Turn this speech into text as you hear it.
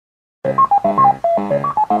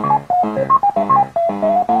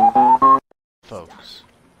Folks.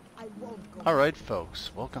 Alright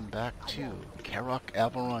folks, welcome back to Karok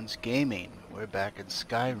Avalron's Gaming. We're back in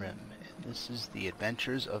Skyrim, and this is the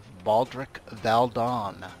adventures of Baldric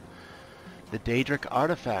the Daedric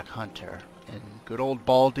artifact hunter. And good old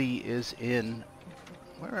Baldy is in...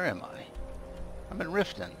 where am I? I'm in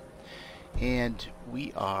Riften. And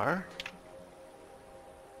we are...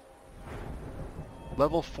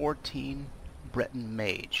 level 14 Breton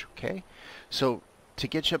Mage, okay? So, to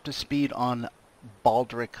get you up to speed on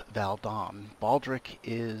Baldric Baldric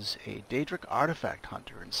is a Daedric artifact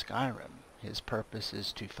hunter in Skyrim. His purpose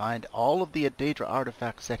is to find all of the Daedric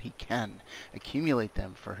artifacts that he can, accumulate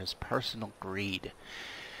them for his personal greed.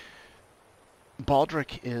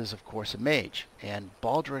 Baldric is, of course, a mage, and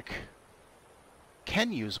Baldric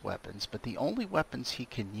can use weapons, but the only weapons he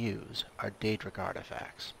can use are Daedric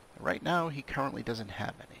artifacts. Right now, he currently doesn't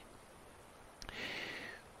have any.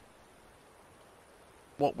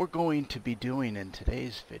 What we're going to be doing in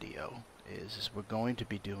today's video is we're going to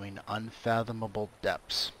be doing Unfathomable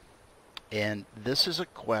Depths. And this is a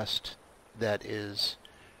quest that is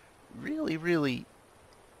really,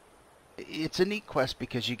 it's a neat quest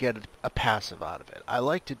because you get a passive out of it. I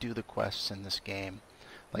like to do the quests in this game,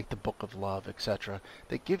 like the Book of Love, etc.,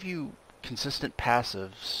 that give you consistent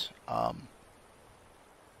passives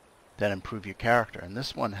that improve your character. And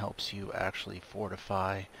this one helps you actually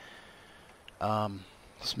fortify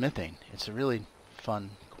smithing. It's a really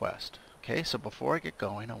fun quest. Okay, so before I get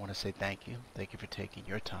going, I want to say thank you. Thank you for taking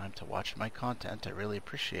your time to watch my content. I really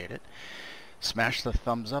appreciate it. Smash the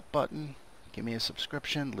thumbs up button. Give me a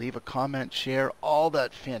subscription. Leave a comment. Share all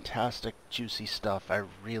that fantastic, juicy stuff. I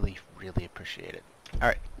really appreciate it.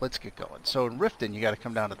 Alright, let's get going. So in Riften, you got to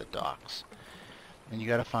come down to the docks. And you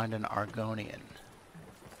got to find an Argonian.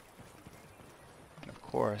 And of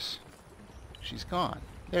course, she's gone.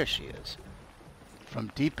 There she is.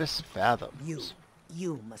 From deepest fathoms.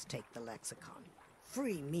 You must take the lexicon.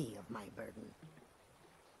 Free me of my burden.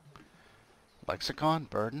 Lexicon?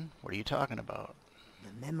 Burden? What are you talking about?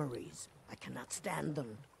 The memories. I cannot stand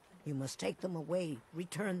them. You must take them away.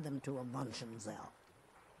 Return them to Unfathomable.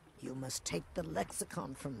 You must take the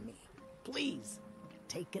lexicon from me. Please,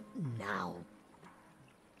 take it now.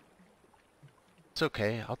 It's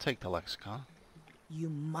okay. I'll take the lexicon. You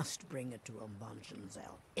must bring it to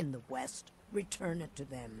Unfathomable. In the west, return it to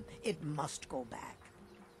them. It must go back.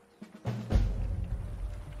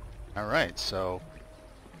 Alright, so...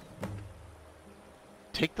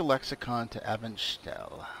 take the lexicon to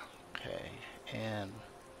Avenstel. Okay, and...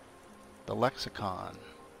 the lexicon.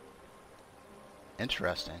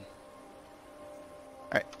 Interesting.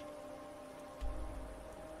 Alright.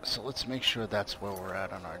 So let's make sure that's where we're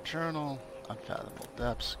at on our journal. Unfathomable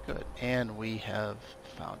Depths, good. And we have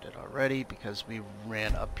found it already because we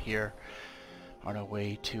ran up here on our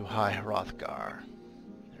way to High Hrothgar.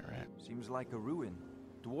 Alright. Seems like a ruin.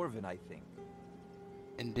 Dwarven, I think.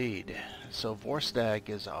 Indeed. So Vorstag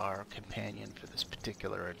is our companion for this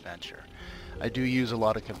particular adventure. I do use a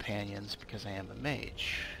lot of companions because I am a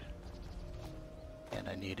mage. And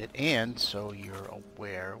I need it. And so you're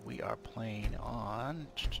aware, we are playing on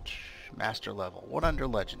Master level. What under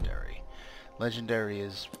Legendary? Legendary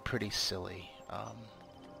is pretty silly.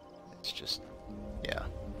 It's just, yeah.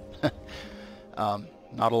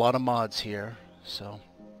 Not a lot of mods here, so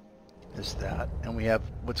this, that. And we have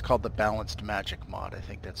what's called the Balanced Magic mod. I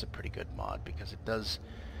think that's a pretty good mod because it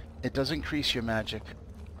does increase your magic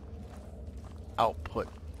output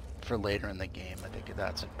for later in the game. I think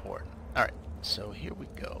that's important. Alright, so here we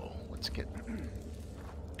go. Let's get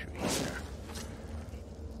through here.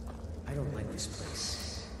 I don't like this place.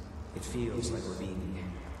 It feels like we're being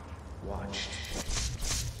watched.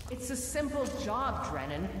 It's a simple job,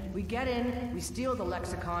 Drennan. We get in, we steal the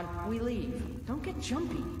lexicon, we leave. Don't get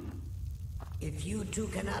jumpy. If you two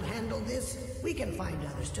cannot handle this, we can find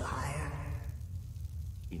others to hire.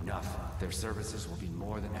 Enough. Their services will be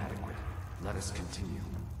more than adequate. Let us continue.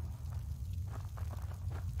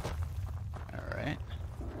 Alright.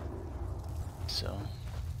 So...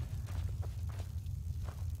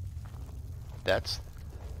 that's...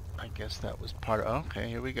 I guess that was part of... okay,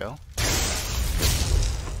 here we go.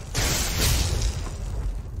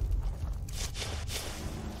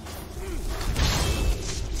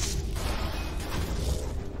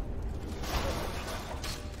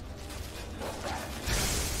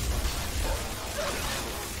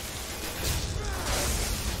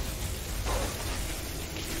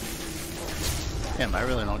 Damn, I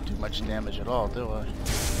really don't do much damage at all, do I?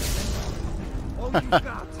 All you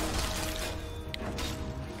got.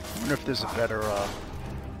 I wonder if there's a better,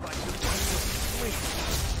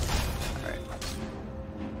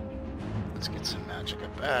 Let's get some magicka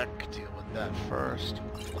back. Deal with that first.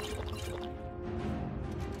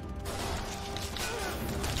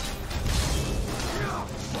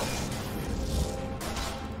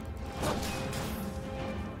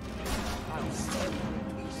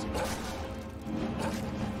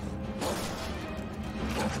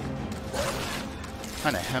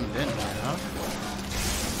 Kind of hemmed in here, huh?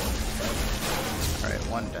 Alright,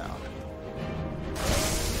 one down.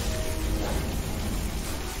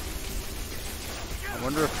 I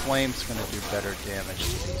wonder if Flame's gonna do better damage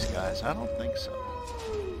to these guys. I don't think so.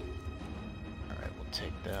 Alright, we'll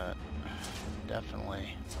take that.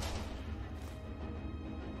 Definitely.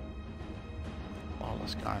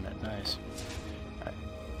 Lawless Garnet, nice. Alright.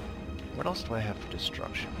 What else do I have for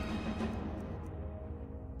destruction?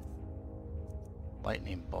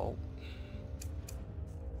 Lightning bolt.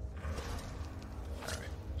 Alright,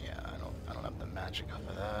 yeah, I don't have the magic off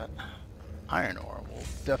of that. Iron ore will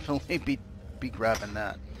definitely be grabbing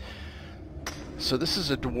that. So this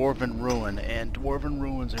is a dwarven ruin, and dwarven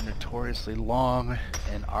ruins are notoriously long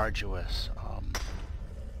and arduous.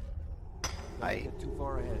 Get too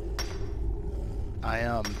far ahead.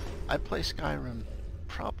 I play Skyrim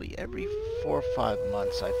probably every 4 or 5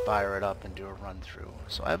 months. I fire it up and do a run through.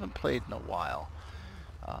 So I haven't played in a while.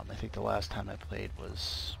 I think the last time I played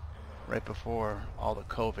was right before all the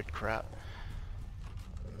COVID crap.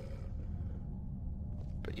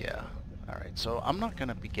 But yeah, alright, so I'm not going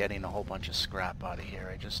to be getting a whole bunch of scrap out of here.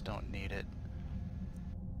 I just don't need it.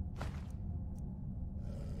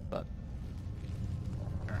 But,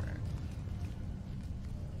 alright.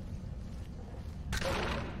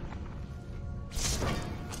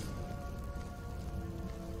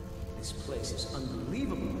 This place is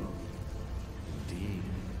unbelievable. Indeed.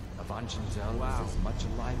 Avanchanzel is as much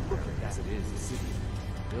alive as it is a city,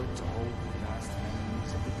 built to hold the vast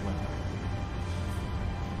memories of the Dwemer.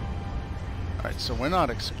 Alright, so we're not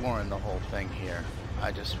exploring the whole thing here.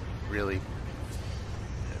 I just really,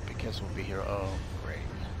 because we'll be here, oh great.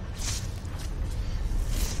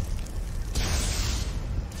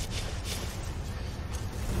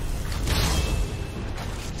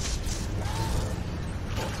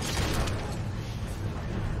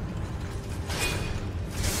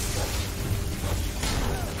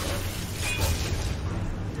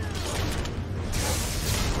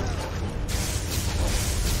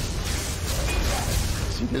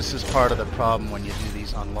 This is part of the problem when you do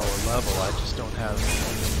these on lower level. I just don't have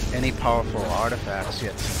any powerful artifacts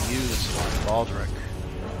yet to use on Baldric.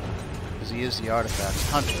 Because he is the artifact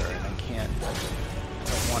hunter, and I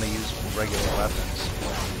don't want to use regular weapons.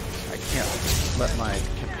 I can't let my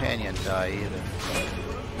companion die either.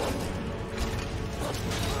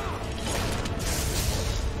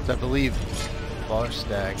 I believe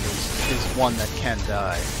Barstag is one that can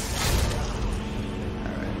die.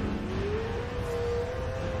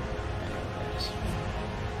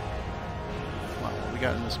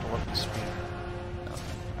 Got in this dwarven spear.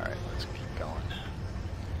 Nothing. Alright, let's keep going.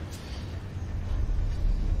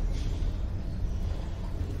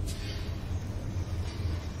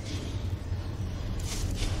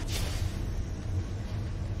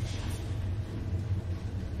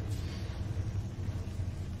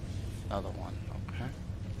 Another one, okay.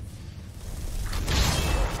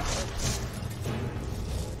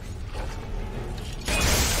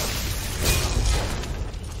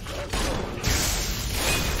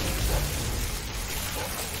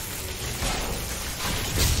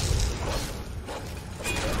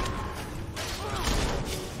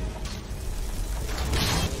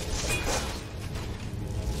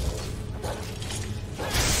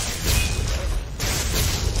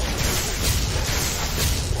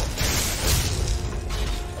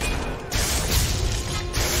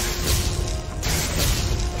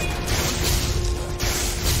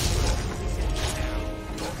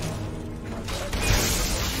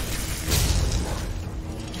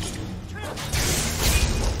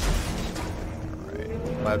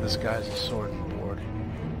 This guy's a sword and board.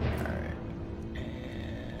 Alright.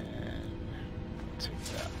 And take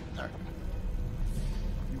that. Alright.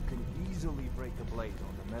 You can easily break a blade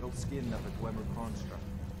on the metal skin of a Dwemer construct.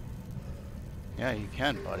 Yeah, you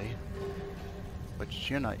can, buddy. But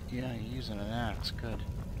you're not using an axe. Good.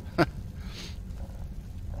 Alright.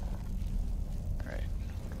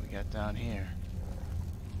 What do we got down here?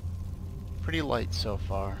 Pretty light so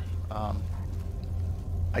far.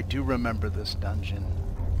 I do remember this dungeon.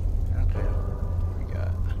 Okay, what we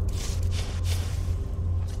got?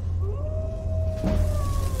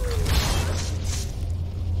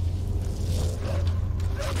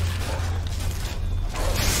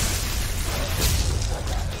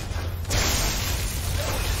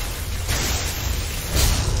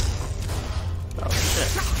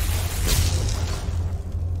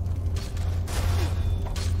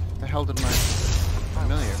 hell did my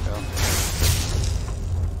familiar go?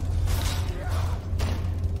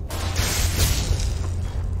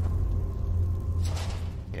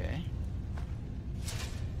 Okay.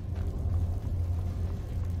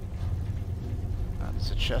 There's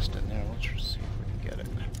a chest in there. Let's see if we can get it.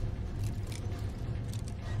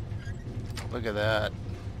 Look at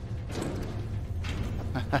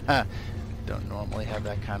that. Don't normally have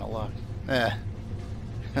that kind of luck.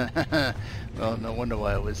 Well, no wonder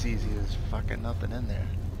why it was easy. There's fucking nothing in there.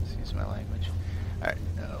 Excuse my language. Alright,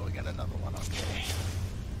 we got another one. Okay.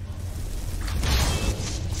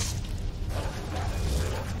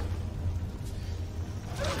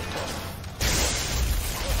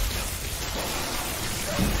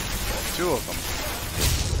 Two of them.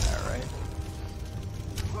 Alright.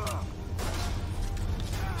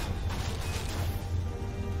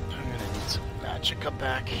 I'm gonna need some magicka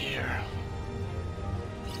back here.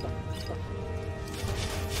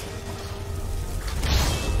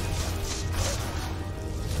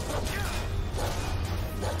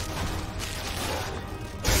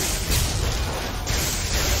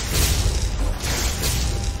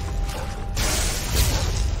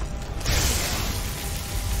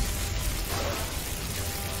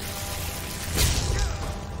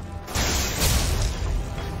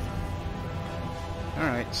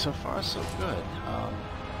 Alright, so far so good. A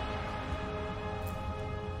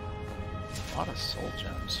lot of soul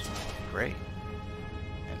gems. Great.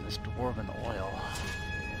 And this dwarven oil.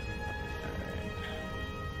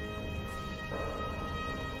 Alright.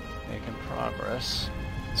 Making progress.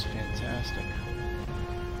 It's fantastic.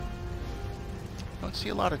 Don't see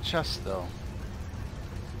a lot of chests though.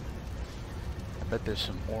 I bet there's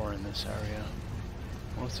some ore in this area.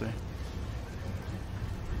 We'll see.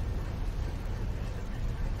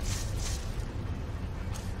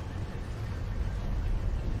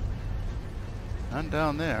 None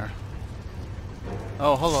down there.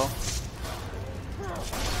 Oh, hello.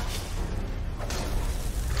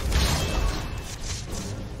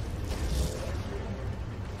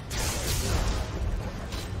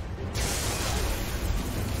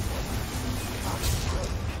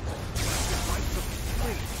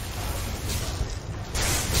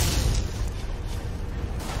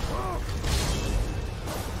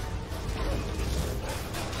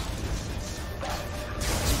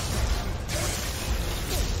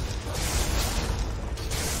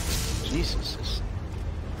 Jesus,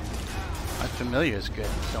 my familiar is good,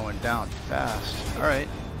 going down fast. Alright,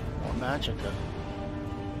 more magicka.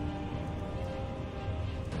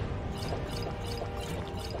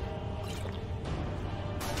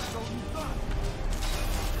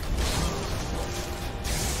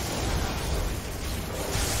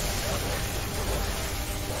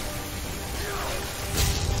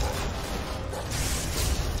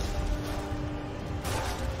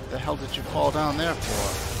 What the hell did you fall down there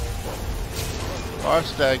for?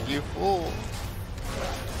 Barstag, you fool!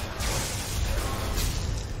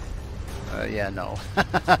 Yeah, no.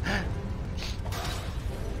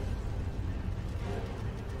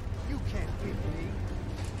 You can't beat me.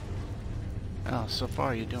 Oh, so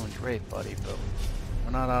far you're doing great, buddy, but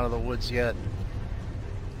we're not out of the woods yet.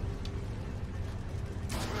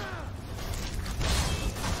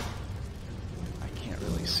 I can't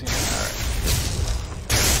really see him. Alright.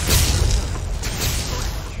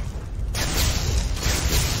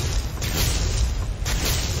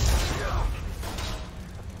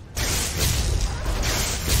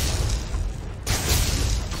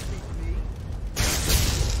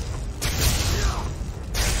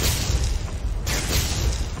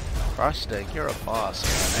 Barstag, you're a boss,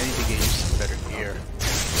 man. I need to get you some better gear.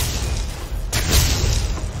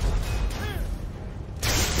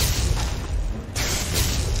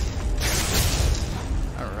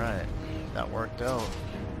 Alright, that worked out.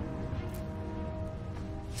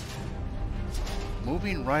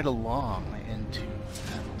 Moving right along into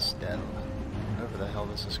Atstead, whatever the hell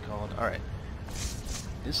this is called. Alright.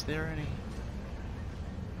 Is there any?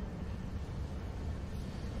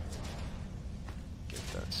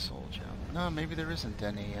 That soul gem. No, maybe there isn't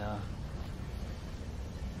any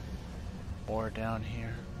ore down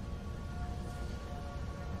here.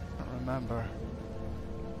 I don't remember.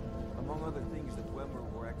 Among other things, the Dwemer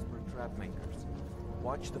were expert trap makers.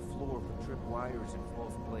 Watch the floor for trip wires and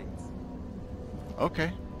false plates.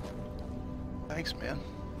 Okay. Thanks, man.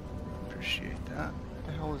 Appreciate that. What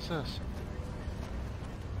the hell is this?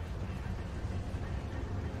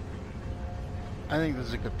 I think this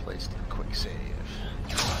is a good place to quick save.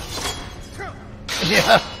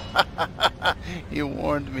 Yeah! You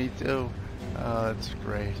warned me too. Oh, that's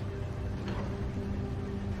great.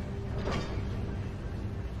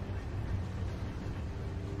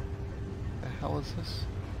 is this?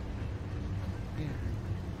 Here.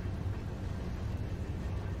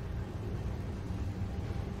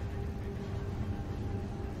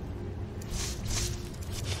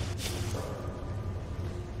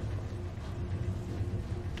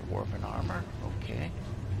 Dwarven armor, okay.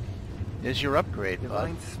 There's your upgrade, bud.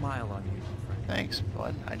 Divine smile on you, friend. Thanks,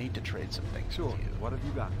 bud. I need to trade some things Sure. with you. What have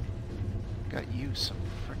you got? Got you some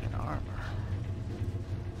frickin' armor.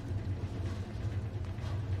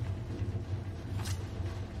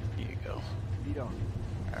 Here you go. Lead on.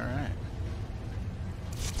 Alright.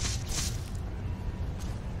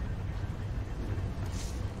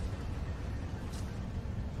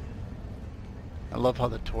 I love how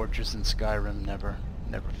the torches in Skyrim never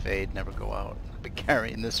fade, never go out. I've been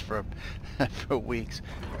carrying this for for weeks.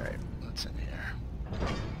 Alright, what's in here?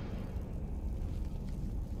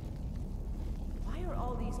 Why are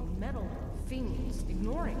all these metal fiends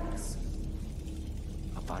ignoring us?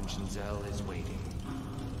 Avanchenzell is waiting.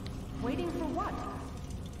 Waiting for what?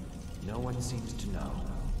 No one seems to know.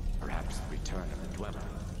 Perhaps the return of the Dwemer.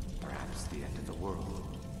 Perhaps the end of the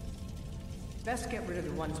world. Best get rid of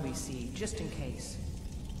the ones we see, just in case.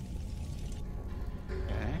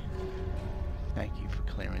 Okay. Thank you for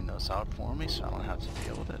clearing those out for me so I don't have to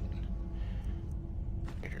deal with it.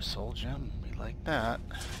 Greater soul gem, we like that.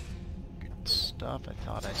 Good stuff. I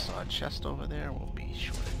thought I saw a chest over there. We'll be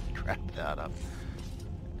sure to grab that up.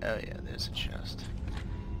 Oh yeah, there's a chest.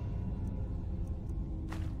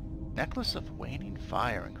 Necklace of Waning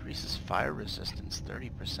Fire increases fire resistance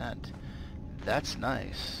 30%. That's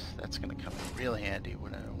nice. That's gonna come in real handy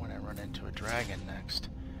when I run into a dragon next.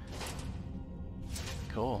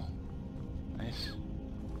 Cool. Nice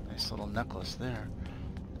little necklace there.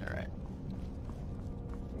 Alright.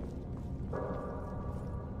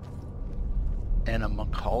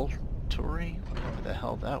 Animaculturi? Whatever the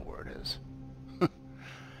hell that word is.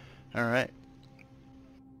 Alright.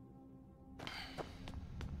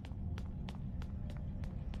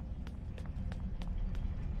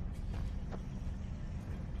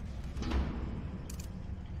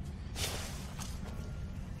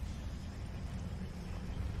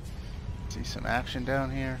 See some action down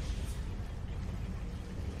here?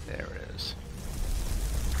 There it is.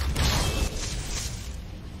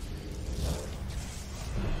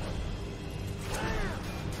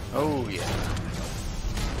 Oh yeah.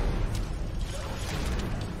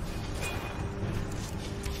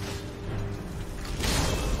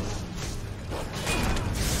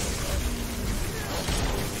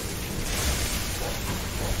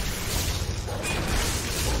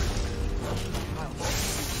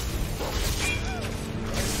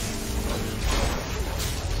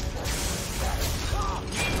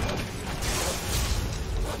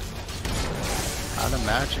 Out of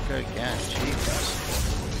Magica again, jeez.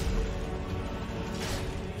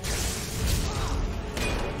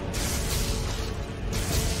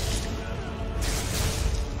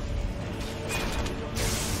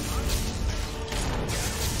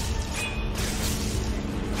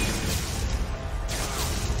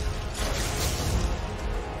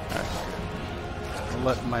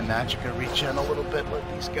 Let my Magica regen a little bit, let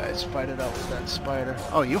these guys fight it out with that spider.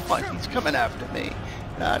 Oh, you fight, he's coming after me.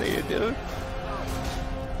 Get out of here, dude.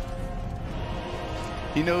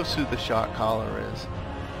 He knows who the shot caller is.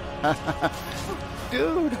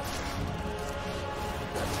 Dude!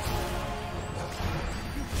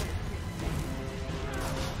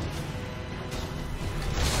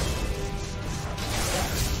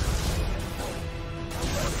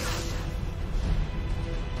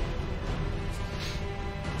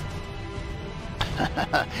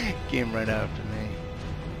 Came right after me.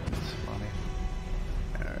 That's funny.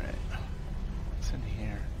 Alright. What's in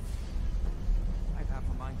here? I've half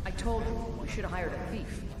a mind. I told you, we should have hired a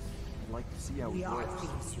thief. I'd like to see how We it are works.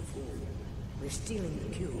 thieves, you fool. We're stealing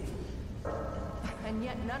the cube. And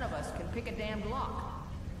yet none of us can pick a damned lock.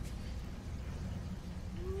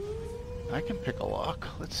 I can pick a lock.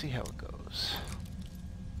 Let's see how it goes.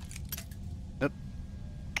 Nope.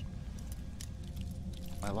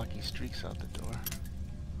 My lucky streak's out the door.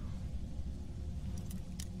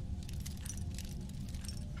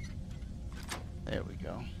 There we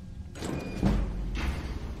go.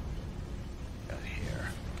 Got here.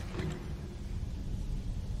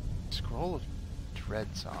 Scroll of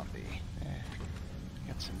Dread Zombie.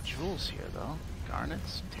 Got some jewels here though.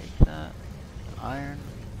 Garnets, take that. Iron.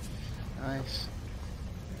 Nice.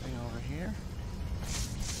 Anything over here?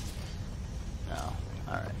 No.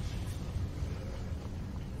 Alright.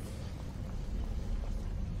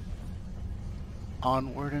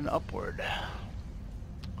 Onward and upward.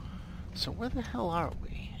 So where the hell are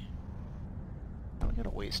we? We got a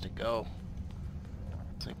ways to go.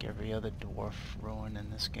 It's like every other dwarf ruin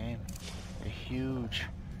in this game. They're huge.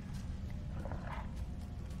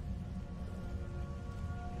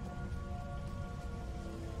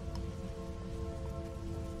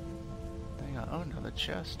 Oh, another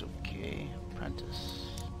chest. Okay, apprentice.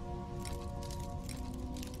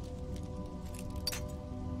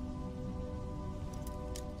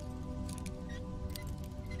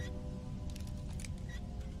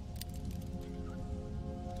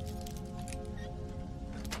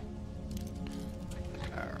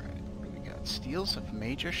 Steals of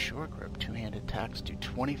major short grip, two-handed attacks do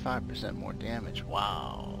 25% more damage.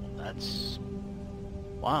 Wow, that's...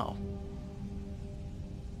 Wow.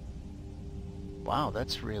 Wow,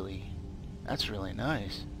 that's really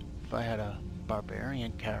nice. If I had a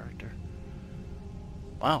barbarian character.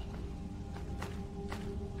 Wow.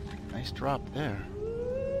 Nice drop there.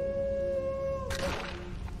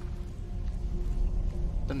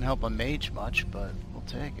 Doesn't help a mage much, but we'll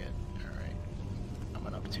take it. Alright.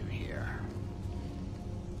 Coming up to here.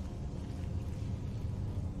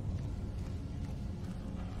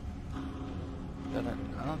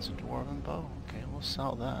 Oh, it's a dwarven bow. Okay, we'll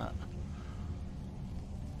sell that.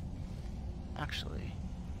 Actually,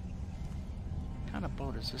 what kind of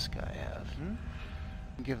bow does this guy have?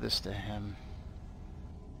 Give this to him.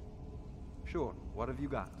 Sure, what have you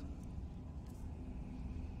got?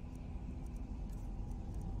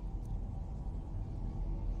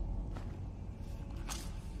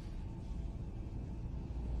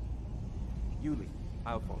 Yuli,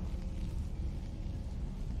 I'll follow.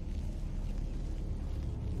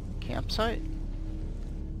 Campsite?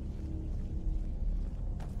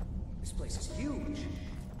 This place is huge.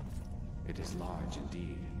 It is large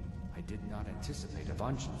indeed. I did not anticipate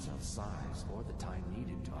Avanchonzel's size or the time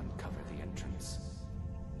needed to uncover the entrance.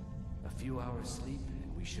 A few hours sleep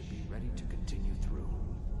and we should be ready to continue through.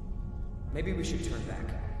 Maybe we should turn back.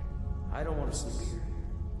 I don't want to sleep here.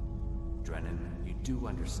 Drennan, you do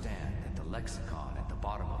understand that the lexicon at the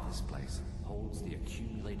bottom of this place holds the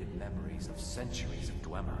accumulated memories of centuries of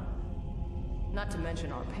Dwemer. Not to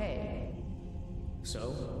mention our pay.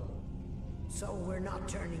 So? So we're not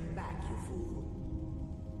turning back, you fool.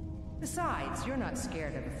 Besides, you're not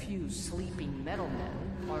scared of a few sleeping metal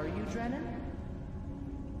men, are you, Drennan?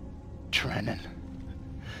 Drennan.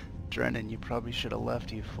 Drennan, you probably should have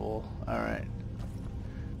left, you fool. Alright.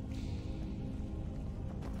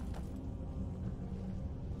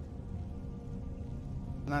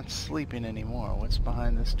 Not sleeping anymore. What's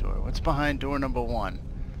behind this door? What's behind door number 1?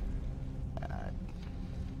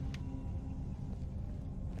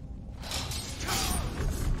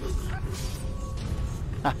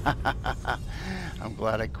 I'm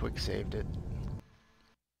glad I quick saved it.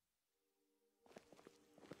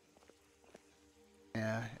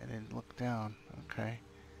 Yeah, I didn't look down. Okay.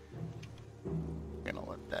 Gonna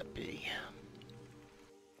let that be.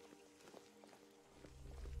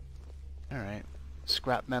 Alright.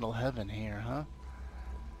 Scrap metal heaven here, huh?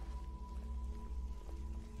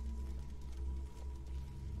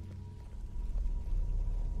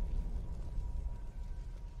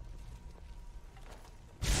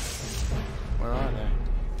 Where are they?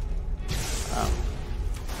 Oh.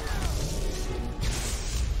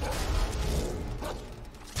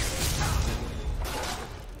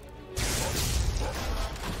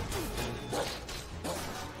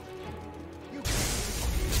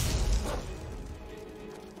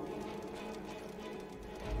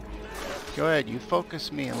 Go ahead, you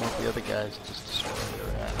focus me and let the other guys just destroy your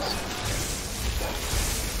ass.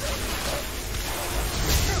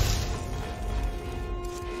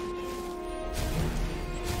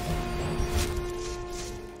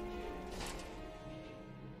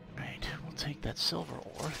 Right, we'll take that silver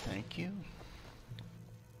ore, thank you.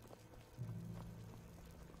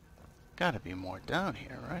 Gotta be more down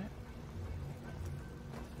here, right?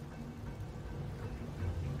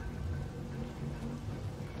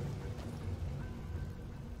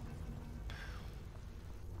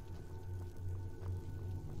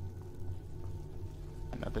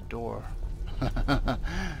 Another door. Yeah,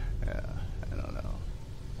 I don't know.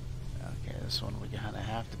 Okay, this one we kind of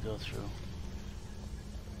have to go through.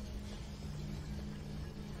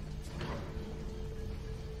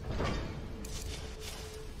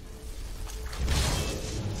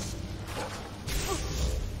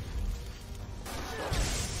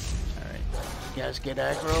 Alright, you guys get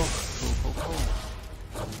aggro? Cool, cool, cool.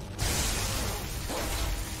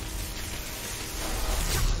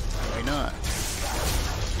 Why not?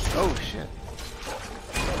 Oh shit.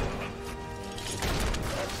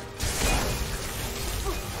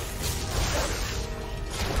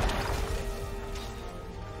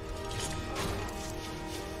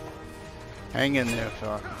 Hang in there,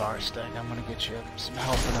 Barstag. I'm gonna get you some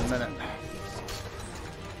help in a minute.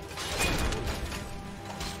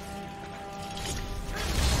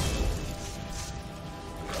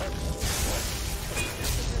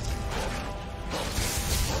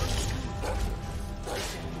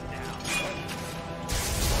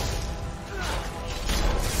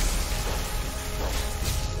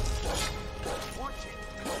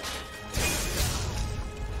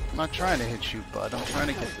 I'm not trying to hit you, bud. I'm trying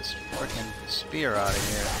to get this freaking spear out of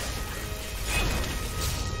here.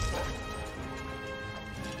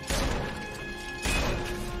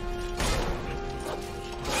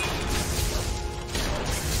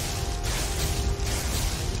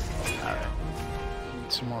 Alright.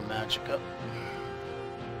 Need some more magic up.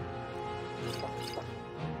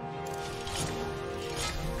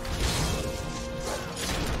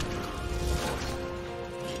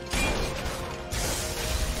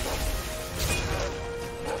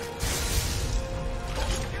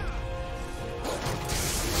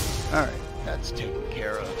 Alright, that's taken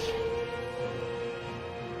care of.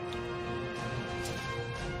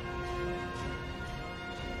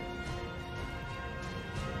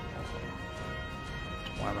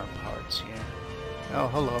 Armor parts here. Oh,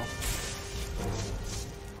 hello.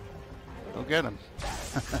 Go get him.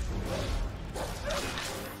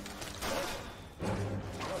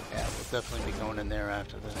 Yeah, we'll definitely be going in there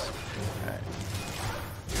after this. Alright.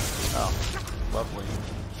 Oh, lovely.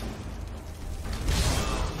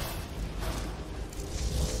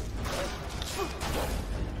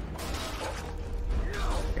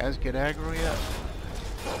 Guys get aggro yet?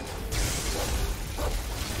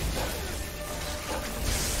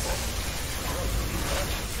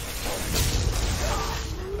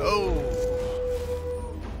 Oh!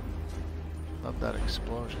 Love that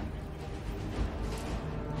explosion.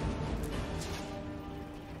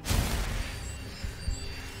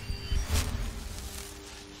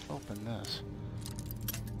 Open this.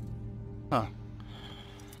 Huh.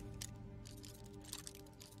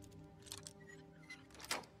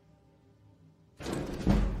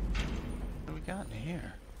 What do we got in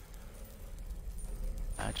here?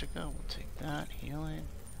 Magicka, we'll take that. Healing.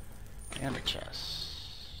 And a chest.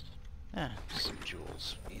 Some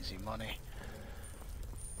jewels. Easy money.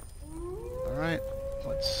 Alright,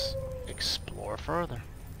 let's explore further.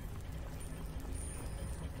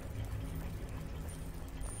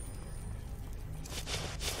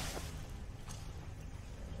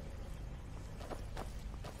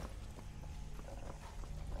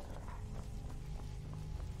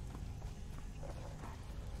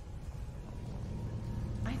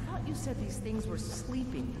 I thought you said these things were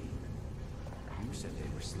sleeping. You said they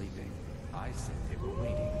were sleeping. I said they were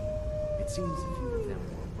waiting. It seems a few of them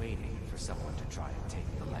were waiting for someone to try and take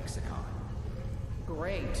the lexicon.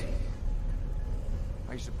 Great.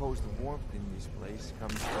 I suppose the warmth in this place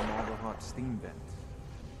comes from all the hot steam vents.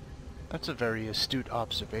 That's a very astute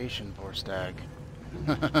observation, Vorstag.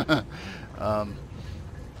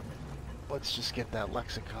 Let's just get that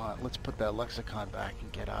lexicon. Let's put that lexicon back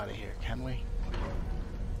and get out of here, can we?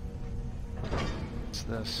 What's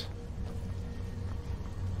this?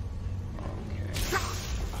 Okay.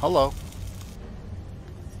 Hello.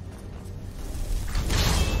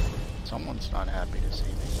 Someone's not happy to see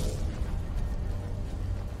me.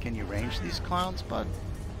 Can you range these clowns, bud?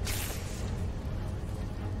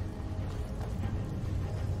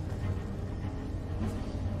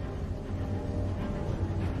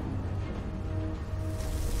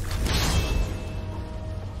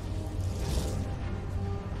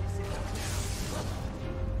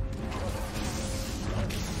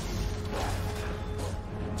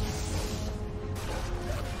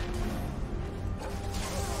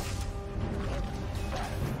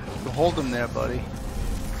 Hold him there, buddy.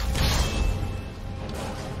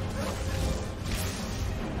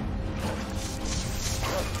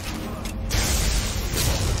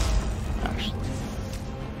 Actually,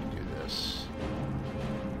 do this.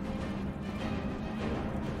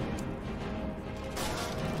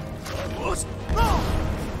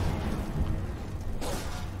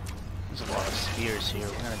 There's a lot of spears here.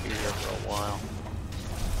 We're gonna be here for a while.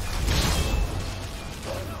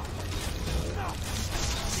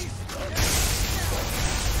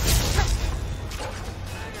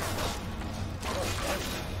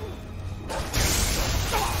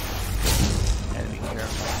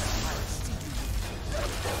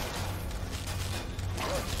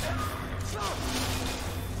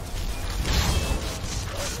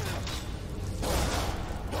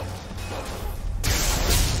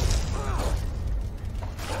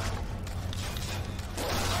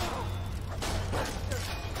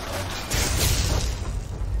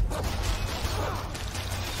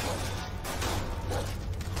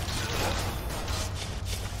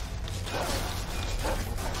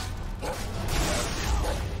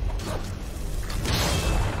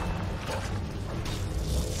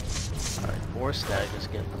 4 stag is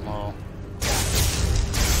getting low.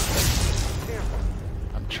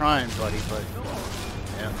 I'm trying, buddy, but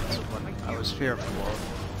yeah, that's what I was fearful of.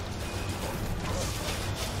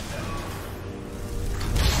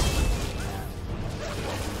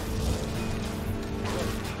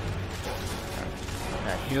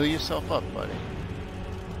 Now heal yourself up, buddy.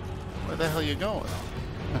 Where the hell you going?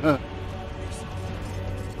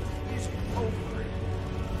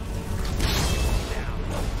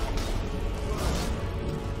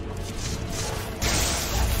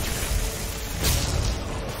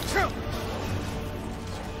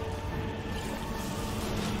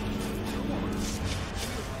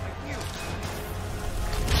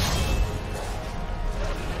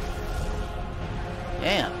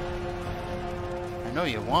 Damn. I know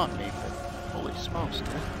you want me, but holy smokes, dude.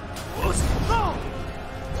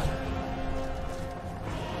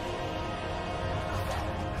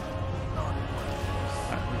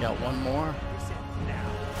 Alright, we got one more.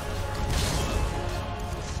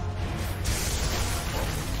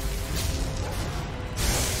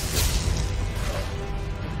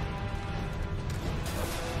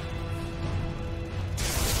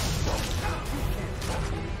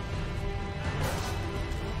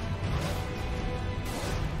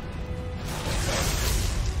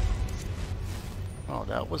 Oh,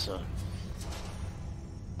 that was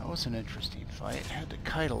an interesting fight. Had to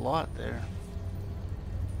kite a lot there,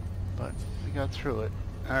 but we got through it.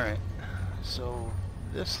 All right, so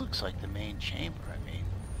this looks like the main chamber. I mean,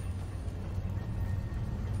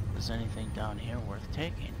 if there's anything down here worth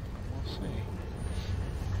taking? We'll see.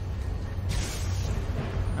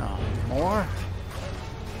 Oh, more?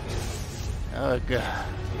 Oh god.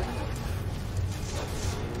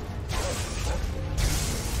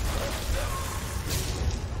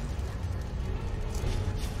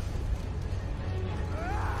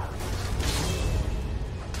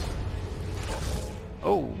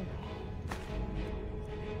 Oh.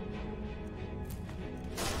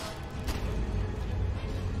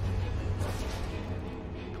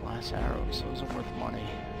 Glass arrows, those are worth money.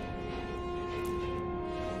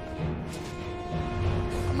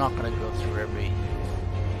 I'm not gonna go through every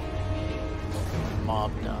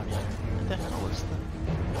mob down here. What the hell is that?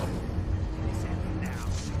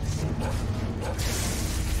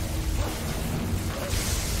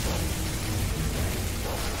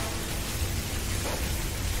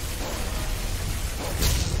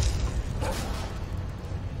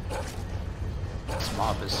 This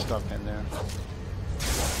mob is stuck in there.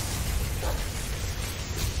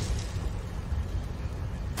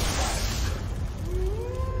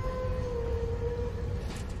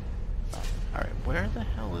 Alright, where the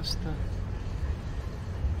hell is the...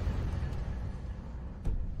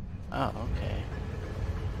 Oh, okay.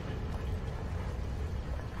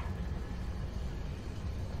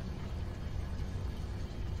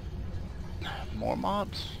 More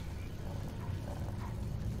mobs?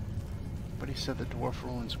 But he said the dwarf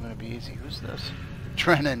ruin's gonna be easy. Who's this?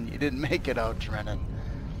 Drennan, you didn't make it out, Drennan.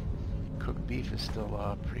 Cooked beef is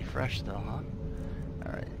still pretty fresh though, huh?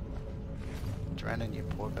 Alright. Drennan, you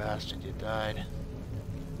poor bastard, you died.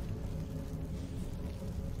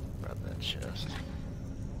 Grab that chest.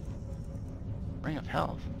 Ring of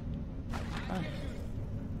health. Nice.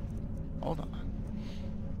 Hold on.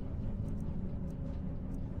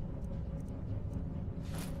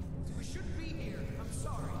 We shouldn't be here. I'm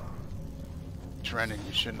sorry. Drennan,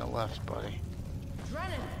 you shouldn't have left, buddy.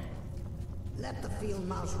 Drennan! Let the field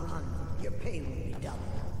mouse run. Your pay will be double.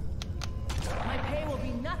 My pay will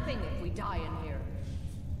be nothing if we die in here.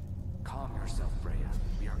 Calm yourself, Freya.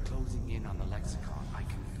 We are closing in on the lexicon. I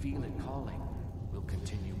can feel it calling. We'll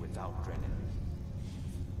continue without Drennan.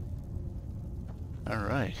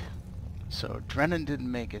 Alright. So, Drennan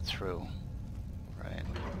didn't make it through. Right.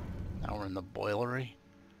 Now we're in the boilery.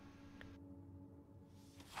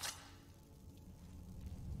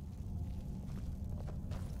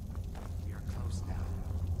 We are close now.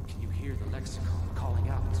 Can you hear the lexicon calling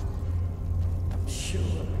out?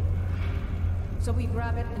 Sure. So we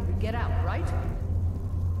grab it and we get out, right?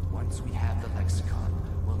 Once we have the lexicon,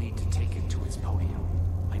 we'll need to take it to its podium.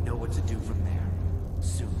 I know what to do from there.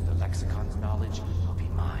 Soon the lexicon's knowledge will be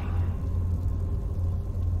mine.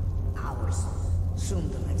 Ours. Soon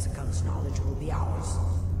the lexicon's knowledge will be ours.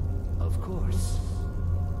 Of course.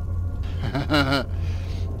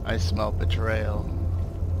 I smell betrayal.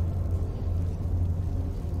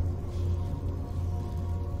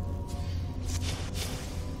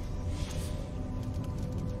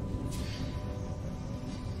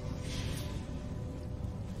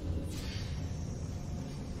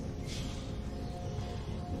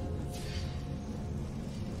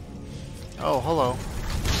 Oh, hello.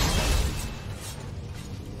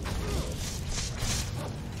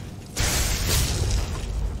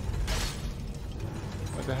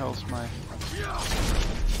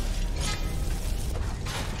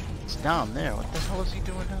 down there. What the hell is he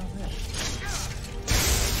doing down there?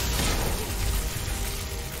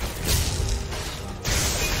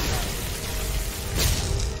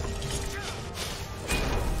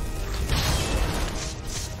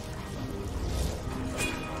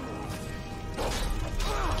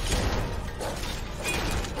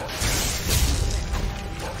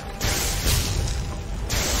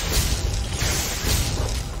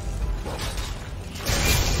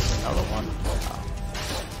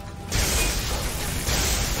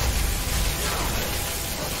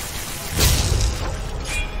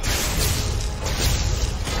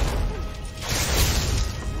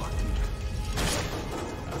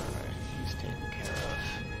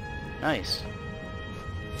 Nice.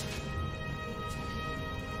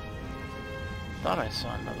 Thought I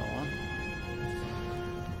saw another one.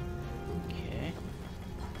 Okay.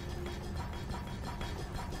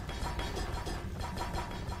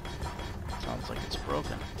 Sounds like it's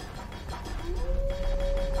broken.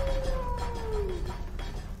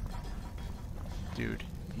 Dude,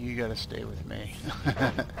 you gotta stay with me.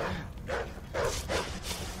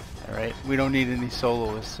 Alright, we don't need any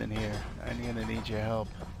soloists in here. I'm gonna need your help.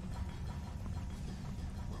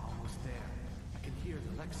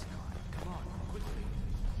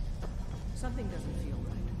 Something doesn't feel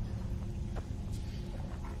right.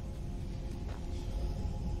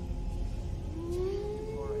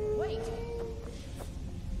 Wait!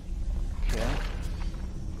 Okay.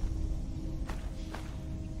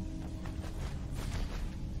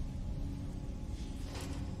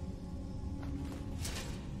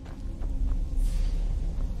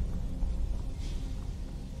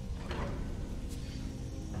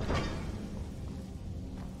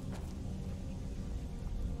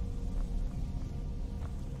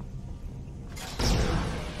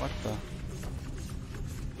 What the?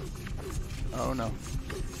 Oh no.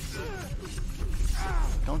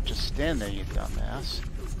 Don't just stand there, you dumbass.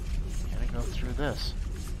 You gotta go through this.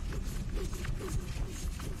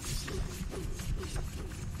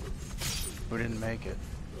 Who didn't make it?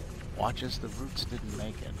 Watches the roots didn't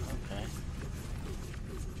make it. Okay.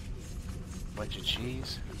 Bunch of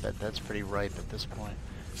cheese? I bet that's pretty ripe at this point.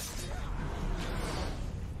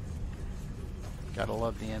 Gotta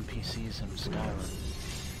love the NPCs in Skyrim.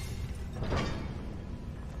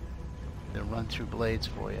 They'll run through blades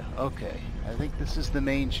for you. Okay, I think this is the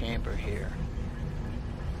main chamber here.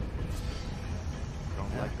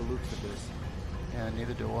 Don't like the looks of this. Yeah,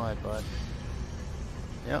 neither do I, bud.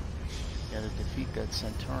 Yep, gotta defeat that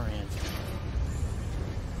Centaurian.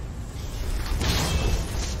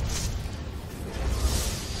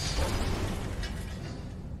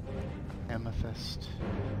 Amethyst.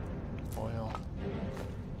 Oil.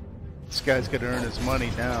 This guy's gonna earn his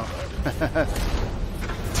money now.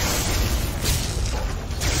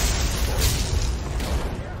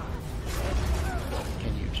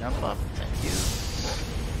 Can you jump up? Thank you.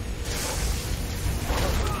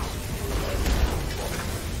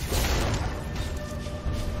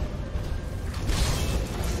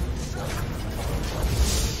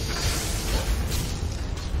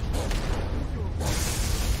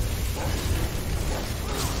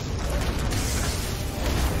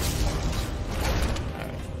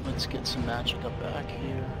 Let's get some magic up back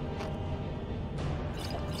here.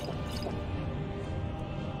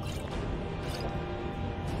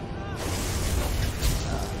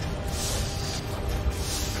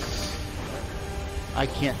 I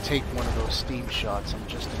can't take one of those steam shots, I'm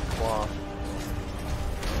just in cloth.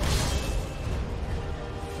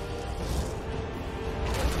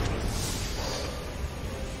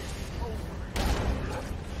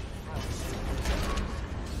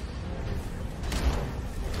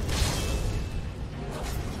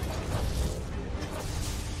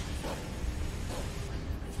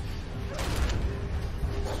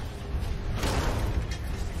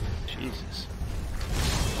 Jesus.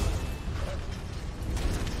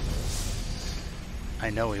 I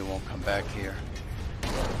know he won't come back here.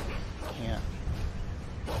 Can't.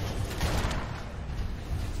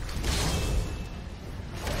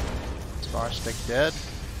 Is Barstick dead?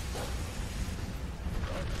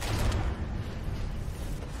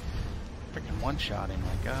 Freaking one-shotting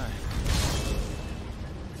my guy.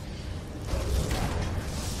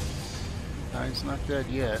 No, he's not dead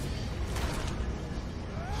yet.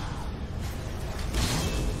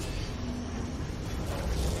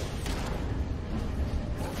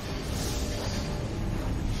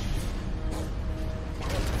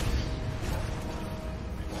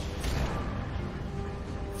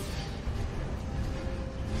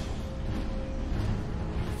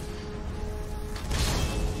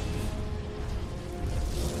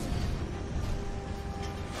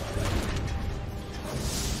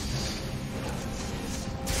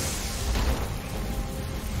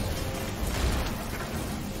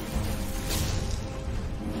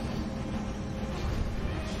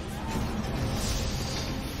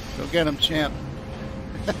 get him, champ.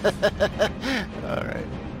 Alright.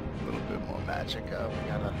 A little bit more magic. We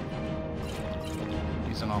gotta...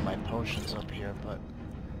 using all my potions up here, but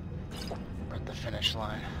we're at the finish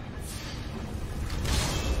line.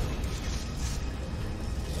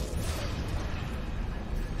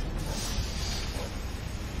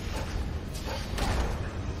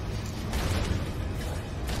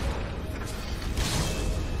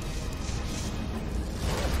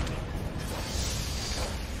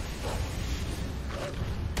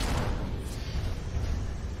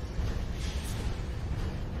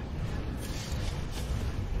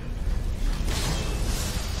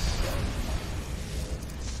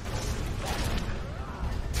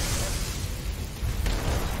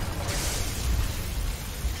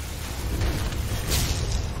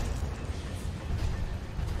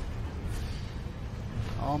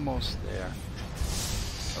 Almost there.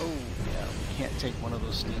 Oh, yeah, we can't take one of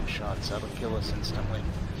those steam shots. That'll kill us instantly.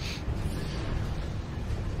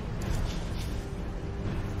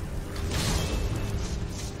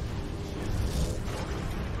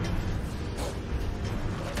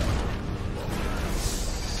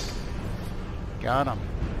 Got him.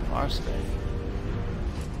 Far stay.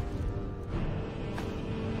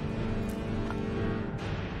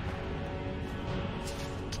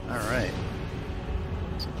 Alright.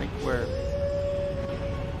 I think we're...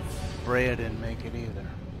 Brea didn't make it either.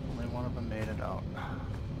 Only one of them made it out.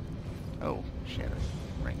 Oh, she had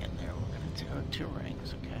a ring in there. We're gonna do 2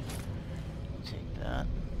 rings, okay. Take that.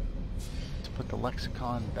 Let's put the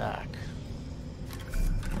lexicon back.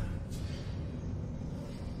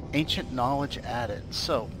 Ancient knowledge added.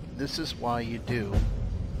 So, this is why you do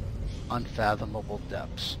Unfathomable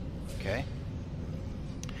Depths, okay?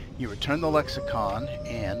 You return the lexicon,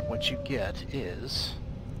 and what you get is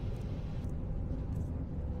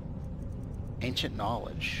Ancient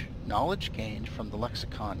Knowledge. Knowledge gained from the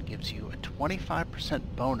lexicon gives you a 25%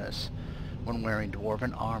 bonus when wearing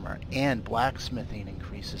dwarven armor, and blacksmithing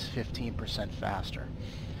increases 15% faster.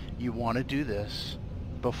 You want to do this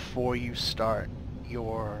before you start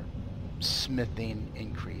your smithing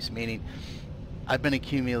increase, meaning I've been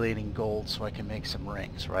accumulating gold so I can make some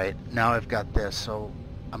rings, right? Now I've got this, so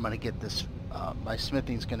I'm going to get this, my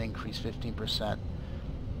smithing's going to increase 15%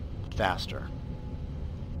 faster.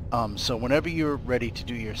 So whenever you're ready to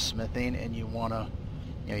do your smithing and you want to,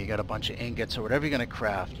 you know, you got a bunch of ingots or whatever you're going to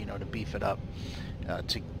craft, you know, to beef it up,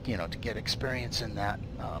 to get experience in that,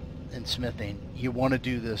 in smithing, you want to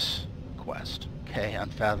do this quest, okay,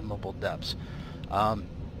 Unfathomable Depths.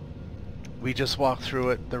 We just walked through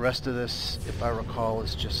it. The rest of this, if I recall,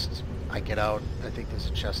 is just, I get out. I think there's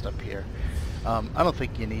a chest up here. I don't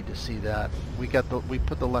think you need to see that. We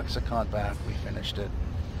put the lexicon back. We finished it.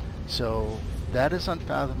 So that is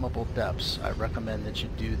Unfathomable Depths. I recommend that you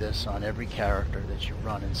do this on every character that you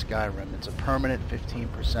run in Skyrim. It's a permanent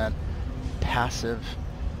 15% passive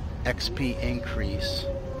XP increase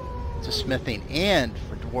to smithing and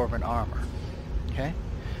for dwarven armor. Okay?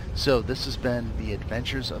 So this has been the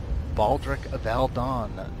adventures of Baldric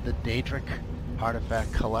the Daedric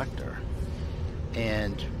artifact collector.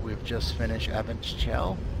 And we've just finished Evan's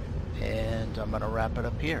and I'm going to wrap it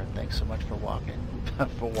up here. Thanks so much for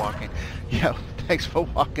thanks for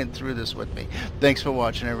walking through this with me. Thanks for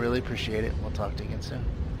watching. I really appreciate it. We'll talk to you again soon.